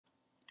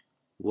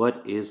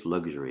What is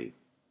luxury?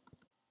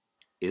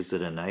 Is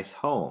it a nice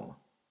home?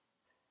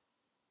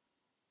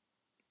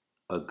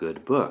 A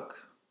good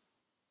book?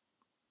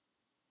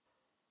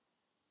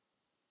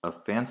 A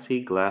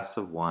fancy glass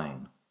of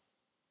wine?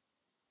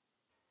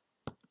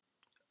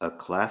 A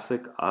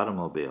classic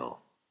automobile?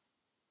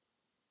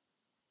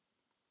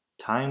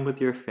 Time with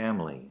your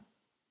family?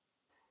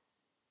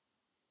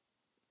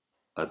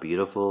 A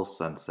beautiful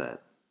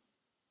sunset?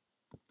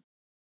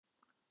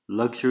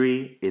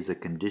 Luxury is a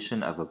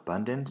condition of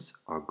abundance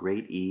or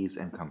great ease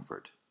and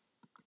comfort.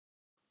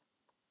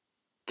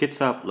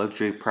 Kitsap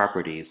Luxury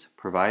Properties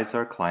provides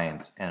our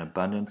clients an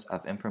abundance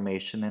of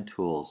information and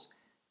tools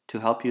to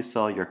help you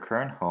sell your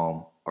current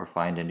home or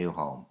find a new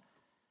home.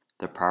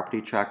 The Property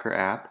Tracker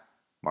app,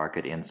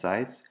 Market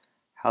Insights,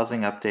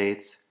 Housing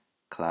Updates,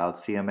 Cloud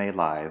CMA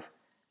Live,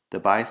 the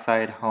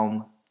Buy-Side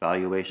Home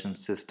Valuation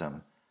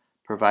System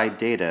provide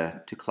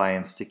data to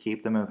clients to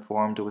keep them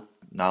informed with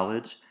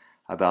knowledge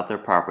about their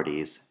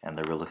properties and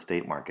the real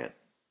estate market.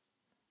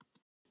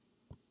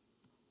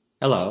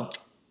 Hello,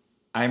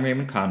 I'm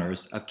Raymond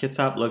Connors of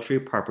Kitsap Luxury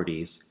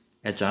Properties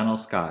at John L.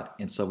 Scott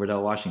in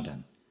Silverdale,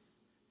 Washington.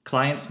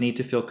 Clients need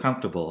to feel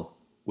comfortable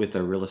with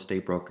their real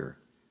estate broker.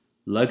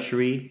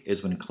 Luxury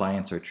is when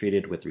clients are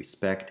treated with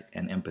respect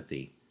and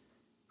empathy.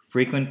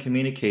 Frequent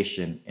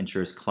communication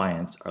ensures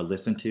clients are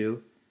listened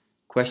to,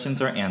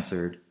 questions are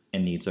answered,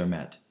 and needs are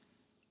met.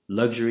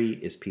 Luxury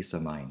is peace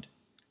of mind.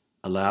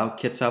 Allow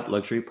Kitsap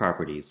Luxury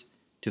Properties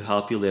to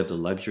help you live the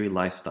luxury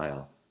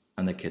lifestyle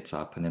on the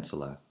Kitsap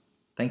Peninsula.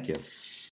 Thank you.